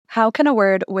How can a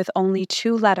word with only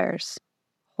 2 letters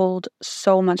hold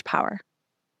so much power?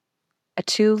 A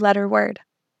 2-letter word.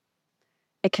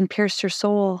 It can pierce your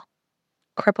soul,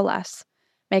 cripple us,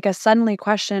 make us suddenly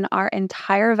question our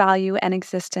entire value and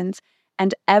existence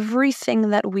and everything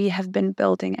that we have been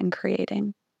building and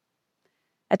creating.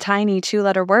 A tiny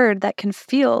 2-letter word that can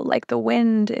feel like the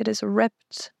wind it is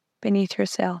ripped beneath your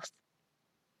sails.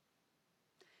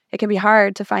 It can be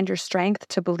hard to find your strength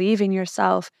to believe in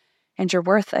yourself and your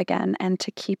worth again and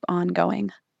to keep on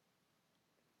going.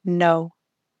 No.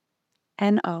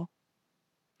 N-O.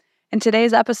 In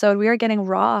today's episode, we are getting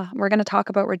raw. We're going to talk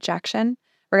about rejection.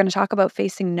 We're going to talk about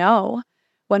facing no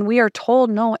when we are told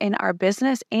no in our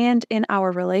business and in our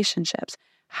relationships.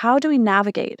 How do we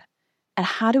navigate? And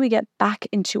how do we get back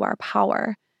into our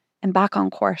power and back on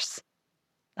course?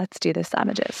 Let's do this,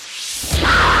 savages.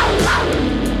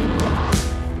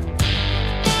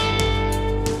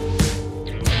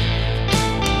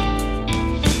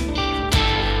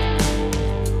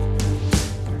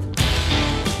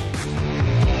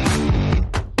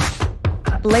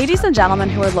 Ladies and gentlemen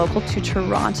who are local to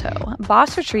Toronto,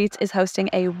 Boss Retreats is hosting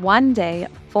a 1-day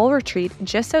full retreat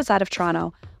just outside of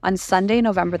Toronto on Sunday,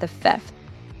 November the 5th,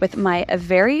 with my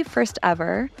very first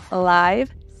ever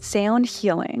live sound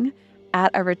healing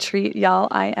at a retreat. Y'all,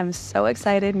 I am so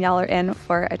excited. Y'all are in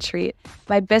for a treat.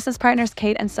 My business partners,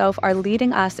 Kate and Soph, are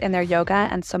leading us in their yoga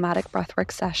and somatic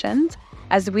breathwork sessions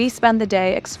as we spend the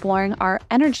day exploring our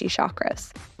energy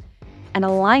chakras and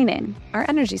aligning our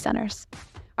energy centers.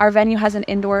 Our venue has an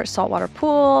indoor saltwater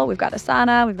pool, we've got a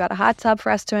sauna, we've got a hot tub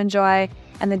for us to enjoy,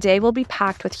 and the day will be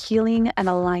packed with healing and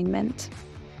alignment.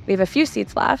 We have a few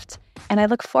seats left, and I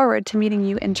look forward to meeting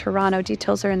you in Toronto.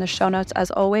 Details are in the show notes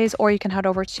as always, or you can head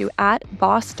over to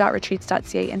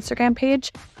 @boss.retreats.ca Instagram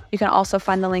page. You can also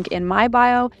find the link in my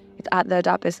bio. It's at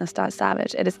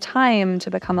the.business.savage. It is time to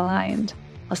become aligned.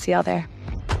 I'll see y'all there.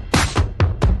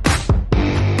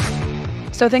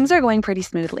 So things are going pretty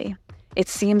smoothly. It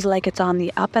seems like it's on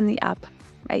the up and the up,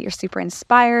 right? You're super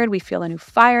inspired. We feel a new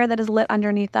fire that is lit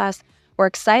underneath us. We're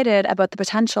excited about the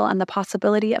potential and the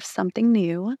possibility of something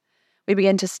new. We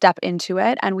begin to step into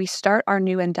it and we start our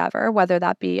new endeavor, whether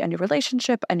that be a new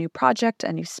relationship, a new project,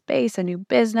 a new space, a new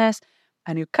business,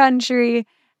 a new country,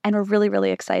 and we're really,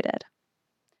 really excited.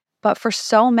 But for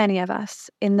so many of us,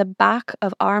 in the back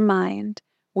of our mind,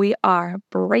 we are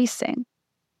bracing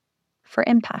for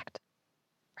impact,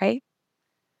 right?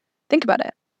 Think about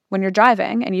it. When you're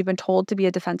driving and you've been told to be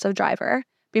a defensive driver,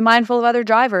 be mindful of other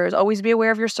drivers, always be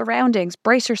aware of your surroundings,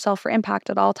 brace yourself for impact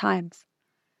at all times.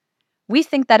 We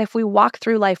think that if we walk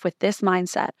through life with this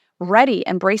mindset, ready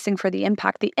and bracing for the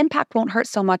impact won't hurt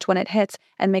so much when it hits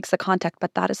and makes the contact,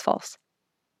 but that is false.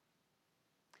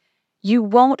 You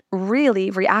won't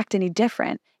really react any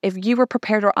different if you were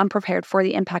prepared or unprepared for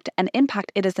the impact, and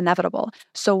impact, it is inevitable.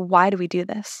 So why do we do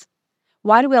this?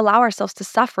 Why do we allow ourselves to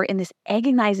suffer in this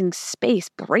agonizing space,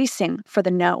 bracing for the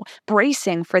no,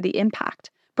 bracing for the impact,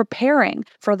 preparing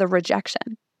for the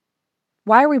rejection?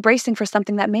 Why are we bracing for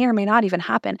something that may or may not even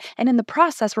happen? And in the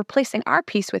process, replacing our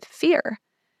peace with fear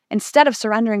instead of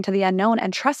surrendering to the unknown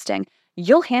and trusting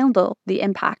you'll handle the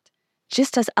impact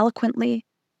just as eloquently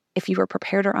if you were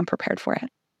prepared or unprepared for it.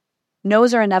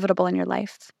 No's are inevitable in your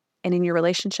life and in your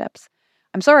relationships.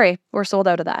 I'm sorry, we're sold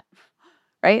out of that.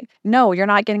 Right? No, you're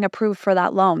not getting approved for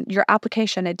that loan. Your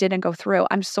application, it didn't go through.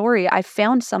 I'm sorry, I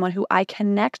found someone who I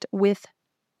connect with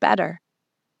better.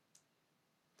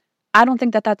 I don't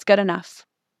think that that's good enough.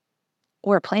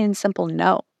 Or plain and simple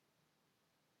no.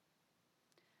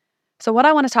 So what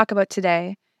I want to talk about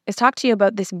today is talk to you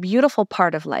about this beautiful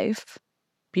part of life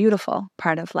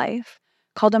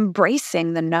called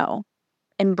embracing the no,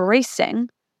 embracing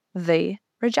the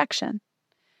rejection.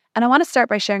 And I want to start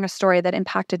by sharing a story that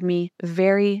impacted me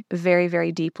very, very,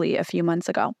 very deeply a few months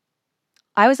ago.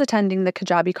 I was attending the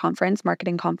Kajabi conference,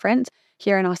 marketing conference,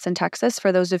 here in Austin, Texas.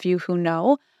 For those of you who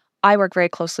know, I work very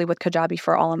closely with Kajabi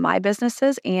for all of my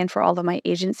businesses and for all of my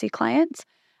agency clients.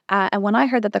 And when I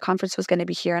heard that the conference was going to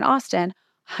be here in Austin,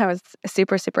 I was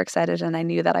super, super excited, and I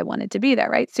knew that I wanted to be there,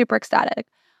 right? Super ecstatic.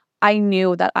 I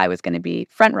knew that I was going to be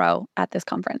front row at this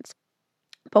conference.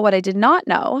 But what I did not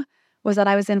know was that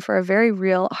I was in for a very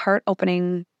real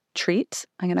heart-opening treat,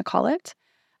 I'm going to call it,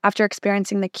 after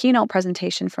experiencing the keynote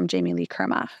presentation from Jamie Lee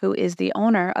Kerma, who is the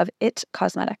owner of IT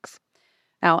Cosmetics.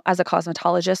 Now, as a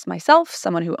cosmetologist myself,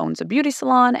 someone who owns a beauty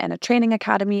salon and a training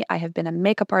academy, I have been a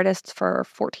makeup artist for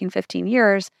 14, 15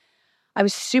 years. I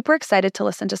was super excited to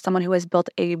listen to someone who has built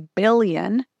a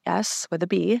billion, yes, with a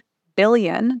B,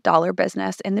 billion-dollar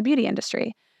business in the beauty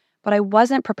industry. But I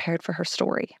wasn't prepared for her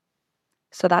story.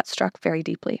 So that struck very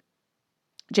deeply.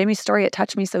 Jamie's story, it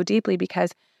touched me so deeply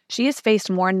because She has faced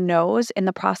more no's in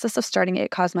the process of starting It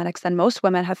Cosmetics than most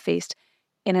women have faced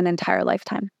in an entire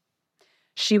lifetime.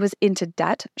 She was into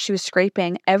debt. She was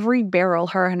scraping every barrel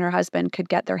her and her husband could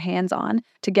get their hands on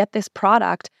to get this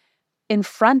product in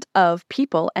front of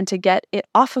people and to get it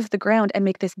off of the ground and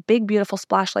make this big, beautiful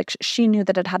splash like she knew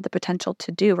that it had the potential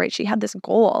to do, right? She had this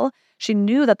goal. She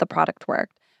knew that the product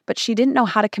worked, but she didn't know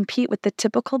how to compete with the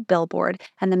typical billboard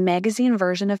and the magazine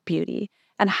version of beauty.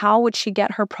 And how would she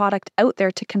get her product out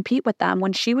there to compete with them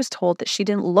when she was told that she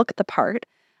didn't look the part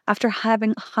after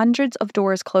having hundreds of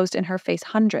doors closed in her face,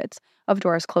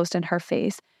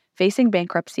 facing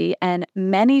bankruptcy, and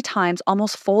many times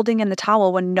almost folding in the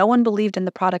towel when no one believed in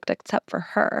the product except for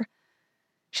her?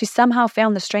 She somehow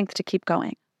found the strength to keep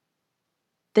going.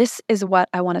 This is what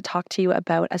I want to talk to you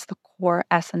about as the core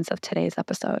essence of today's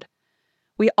episode.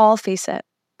 We all face it,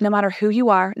 no matter who you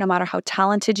are, no matter how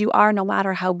talented you are, no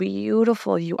matter how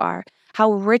beautiful you are,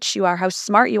 how rich you are, how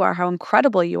smart you are, how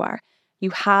incredible you are. You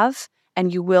have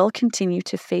and you will continue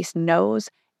to face no's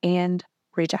and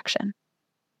rejection.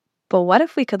 But what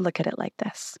if we could look at it like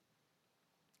this?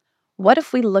 What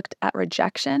if we looked at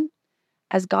rejection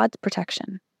as God's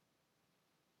protection?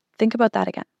 Think about that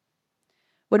again.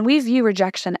 When we view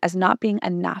rejection as not being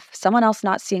enough, someone else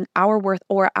not seeing our worth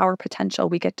or our potential,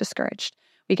 we get discouraged.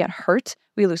 We get hurt.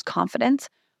 We lose confidence.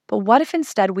 But what if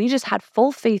instead we just had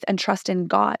full faith and trust in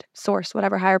God, source,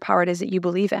 whatever higher power it is that you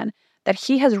believe in, that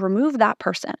He has removed that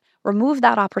person, removed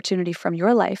that opportunity from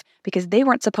your life because they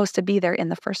weren't supposed to be there in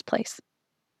the first place?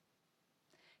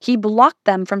 He blocked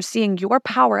them from seeing your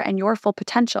power and your full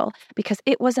potential because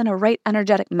it wasn't a right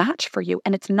energetic match for you,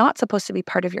 and it's not supposed to be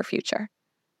part of your future.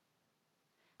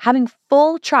 Having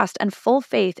full trust and full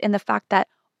faith in the fact that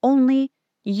only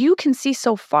you can see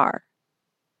so far,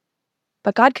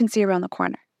 but God can see around the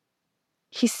corner.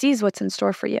 He sees what's in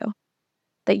store for you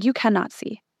that you cannot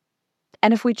see.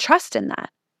 And if we trust in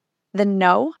that, then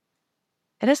no,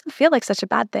 it doesn't feel like such a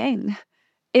bad thing.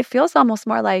 It feels almost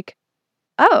more like,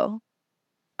 oh,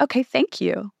 okay, thank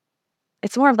you.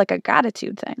 It's more of like a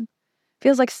gratitude thing.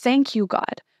 Feels like, thank you,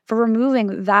 God, for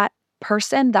removing that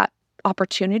person, that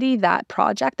opportunity, that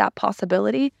project, that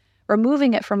possibility,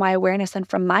 removing it from my awareness and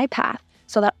from my path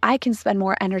so that I can spend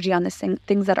more energy on this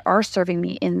things that are serving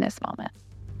me in this moment.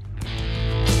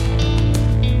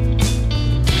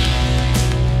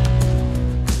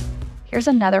 Here's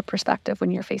another perspective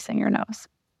when you're facing your no's.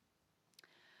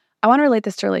 I want to relate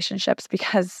this to relationships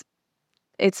because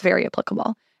it's very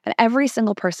applicable. And every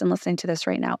single person listening to this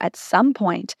right now, at some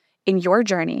point in your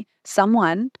journey,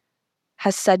 someone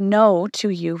has said no to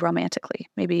you romantically.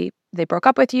 Maybe they broke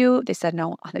up with you. They said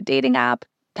no on a dating app.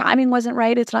 Timing wasn't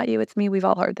right. It's not you, it's me. We've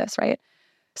all heard this, right?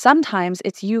 Sometimes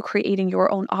it's you creating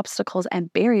your own obstacles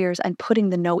and barriers and putting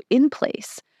the no in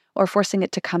place or forcing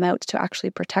it to come out to actually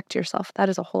protect yourself. That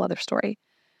is a whole other story.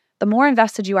 The more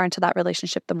invested you are into that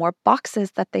relationship, the more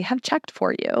boxes that they have checked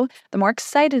for you, the more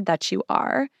excited that you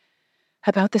are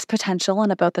about this potential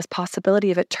and about this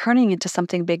possibility of it turning into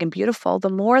something big and beautiful, the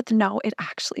more the no, it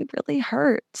actually really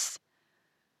hurts,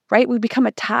 right? We become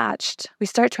attached. We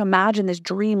start to imagine this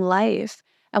dream life.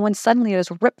 And when suddenly it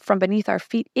is ripped from beneath our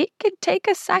feet, it can take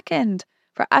a second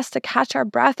for us to catch our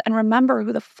breath and remember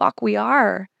who the fuck we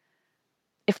are.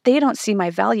 If they don't see my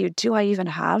value, do I even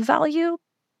have value?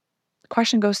 The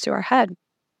question goes through our head.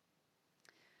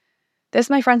 This,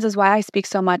 my friends, is why I speak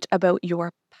so much about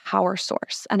your power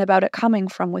source and about it coming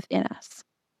from within us.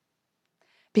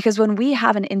 Because when we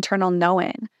have an internal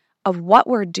knowing of what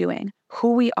we're doing,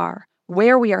 who we are,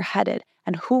 where we are headed,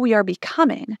 and who we are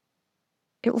becoming,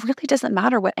 it really doesn't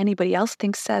matter what anybody else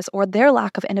thinks, says, or their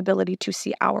lack of inability to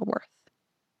see our worth.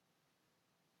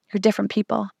 You're different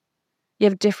people. You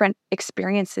have different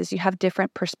experiences. You have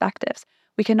different perspectives.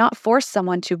 We cannot force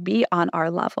someone to be on our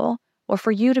level or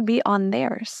for you to be on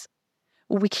theirs.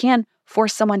 We can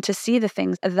force someone to see the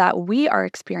things that we are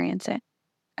experiencing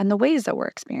and the ways that we're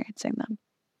experiencing them.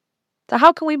 So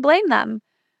how can we blame them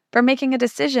for making a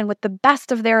decision with the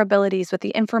best of their abilities, with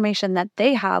the information that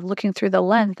they have, looking through the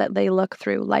lens that they look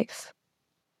through life?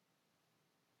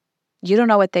 You don't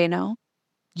know what they know.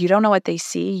 You don't know what they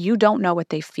see. You don't know what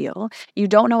they feel. You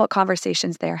don't know what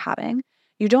conversations they're having.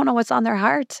 You don't know what's on their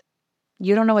heart.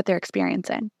 You don't know what they're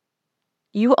experiencing.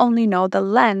 You only know the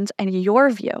lens and your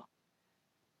view.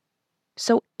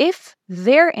 So if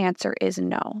their answer is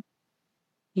no,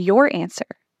 your answer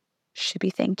should be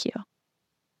thank you.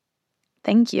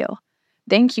 Thank you.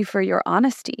 Thank you for your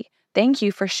honesty. Thank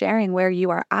you for sharing where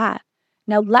you are at.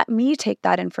 Now let me take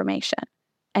that information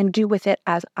and do with it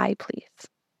as I please.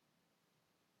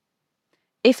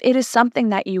 If it is something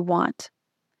that you want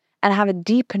and have a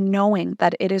deep knowing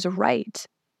that it is right,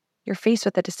 you're faced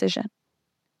with a decision.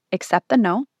 accept the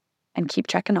no and keep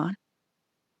checking on,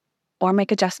 or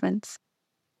make adjustments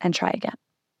and try again.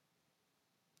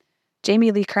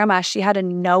 Jamie Lee Curtis, she had a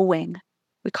knowing,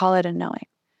 we call it a knowing,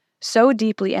 so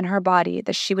deeply in her body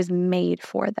that she was made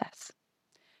for this.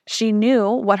 She knew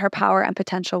what her power and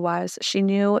potential was. She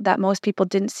knew that most people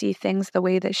didn't see things the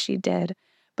way that she did,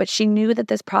 but she knew that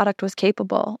this product was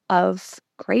capable of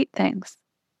great things.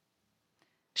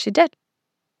 She did.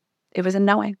 It was a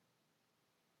knowing.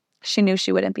 She knew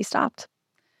she wouldn't be stopped.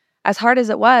 As hard as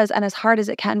it was, and as hard as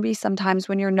it can be sometimes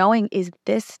when your knowing is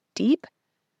this deep,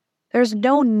 there's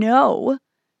no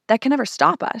that can ever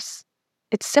stop us.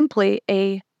 It's simply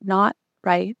a not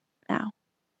right now.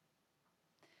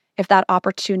 If that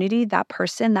opportunity, that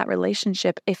person, that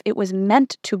relationship, if it was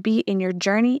meant to be in your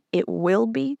journey, it will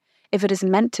be. If it is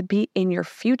meant to be in your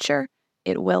future,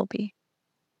 it will be.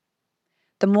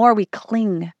 The more we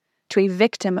cling to a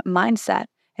victim mindset,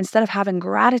 instead of having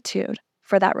gratitude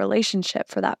for that relationship,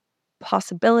 for that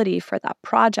possibility, for that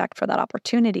project, for that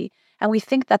opportunity, and we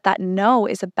think that that no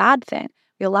is a bad thing,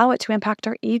 we allow it to impact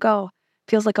our ego,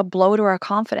 feels like a blow to our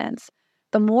confidence,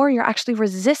 the more you're actually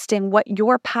resisting what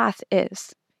your path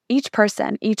is. Each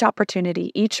person, each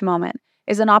opportunity, each moment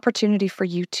is an opportunity for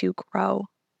you to grow,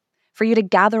 for you to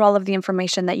gather all of the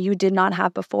information that you did not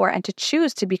have before and to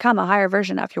choose to become a higher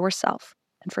version of yourself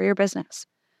and for your business.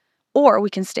 Or we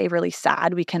can stay really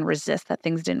sad. We can resist that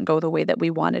things didn't go the way that we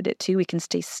wanted it to. We can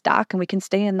stay stuck and we can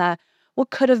stay in the what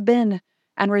could have been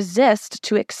and resist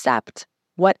to accept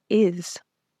what is.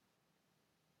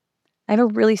 I have a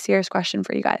really serious question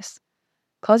for you guys.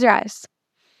 Close your eyes.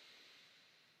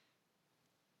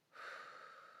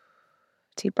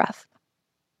 Deep breath.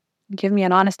 Give me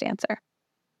an honest answer.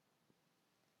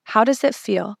 How does it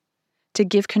feel to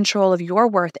give control of your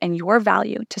worth and your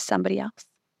value to somebody else?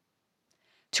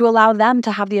 To allow them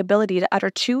to have the ability to utter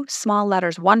 2 small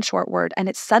letters, 1 short word, and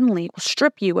it suddenly will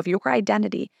strip you of your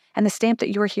identity and the stamp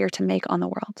that you're here to make on the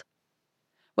world.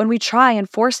 When we try and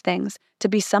force things to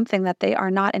be something that they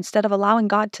are not, instead of allowing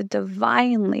God to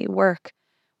divinely work,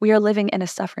 we are living in a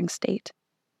suffering state.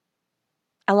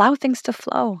 Allow things to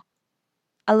flow.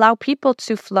 Allow people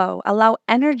to flow. Allow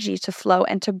energy to flow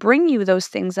and to bring you those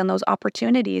things and those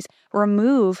opportunities.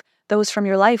 Remove those from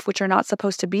your life which are not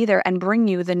supposed to be there and bring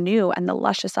you the new and the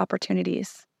luscious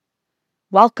opportunities.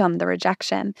 Welcome the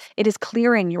rejection. It is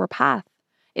clearing your path.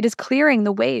 It is clearing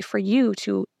the way for you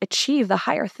to achieve the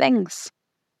higher things.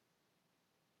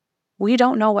 We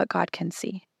don't know what God can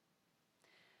see.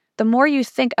 The more you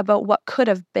think about what could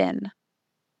have been,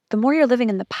 the more you're living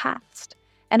in the past.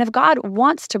 And if God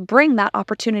wants to bring that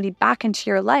opportunity back into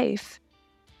your life,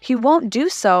 He won't do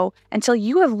so until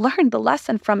you have learned the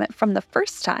lesson from it from the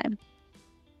first time.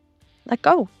 Let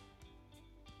go.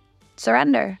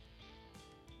 Surrender.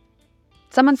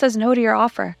 Someone says no to your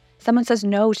offer. Someone says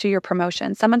no to your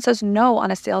promotion. Someone says no on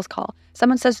a sales call.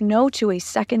 Someone says no to a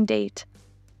second date.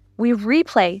 We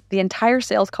replay the entire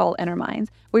sales call in our minds.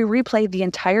 We replay the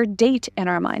entire date in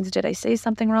our minds. Did I say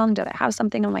something wrong? Did I have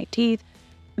something in my teeth?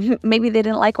 Maybe they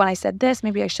didn't like when I said this.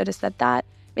 Maybe I should have said that.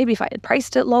 Maybe if I had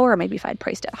priced it lower, maybe if I had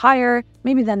priced it higher,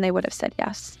 maybe then they would have said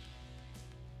yes.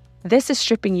 This is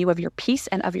stripping you of your peace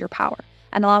and of your power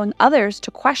and allowing others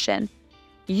to question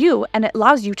you, and it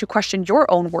allows you to question your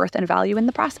own worth and value in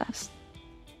the process.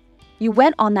 You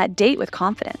went on that date with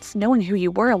confidence, knowing who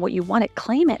you were and what you wanted.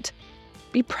 Claim it.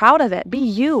 Be proud of it. Be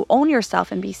you. Own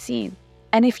yourself and be seen.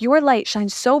 And if your light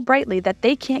shines so brightly that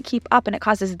they can't keep up and it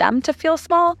causes them to feel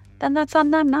small, then that's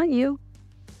on them, not you.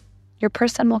 Your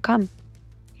person will come.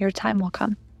 Your time will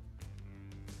come.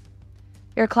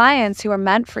 Your clients who are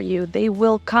meant for you, they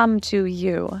will come to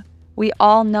you. We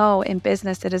all know in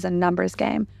business it is a numbers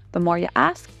game. The more you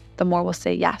ask, the more we'll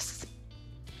say yes.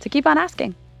 So keep on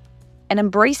asking and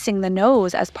embracing the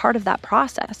no's as part of that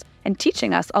process and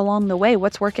teaching us along the way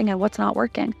what's working and what's not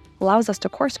working allows us to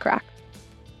course correct.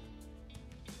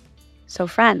 So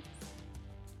friends,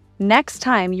 next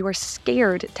time you are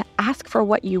scared to ask for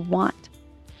what you want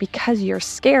because you're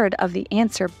scared of the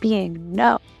answer being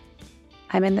no,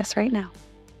 I'm in this right now.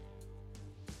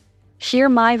 Hear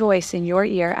my voice in your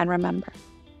ear and remember,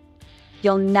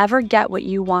 you'll never get what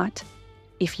you want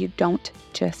if you don't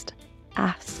just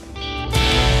ask.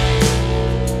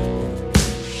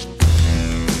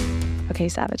 Okay,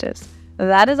 savages.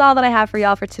 That is all that I have for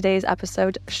y'all for today's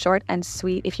episode, short and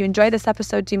sweet. If you enjoyed this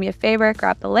episode, do me a favor,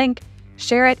 grab the link,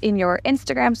 share it in your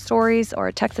Instagram stories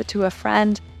or text it to a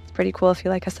friend. It's pretty cool if you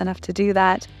like us enough to do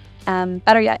that.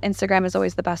 Better yet, Instagram is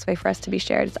always the best way for us to be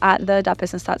shared. It's at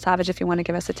the.business.savage if you want to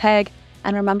give us a tag.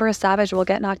 And remember, a savage will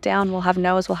get knocked down, we'll have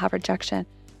no's, we'll have rejection,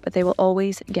 but they will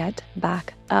always get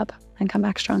back up and come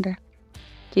back stronger.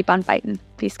 Keep on fighting.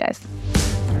 Peace, guys.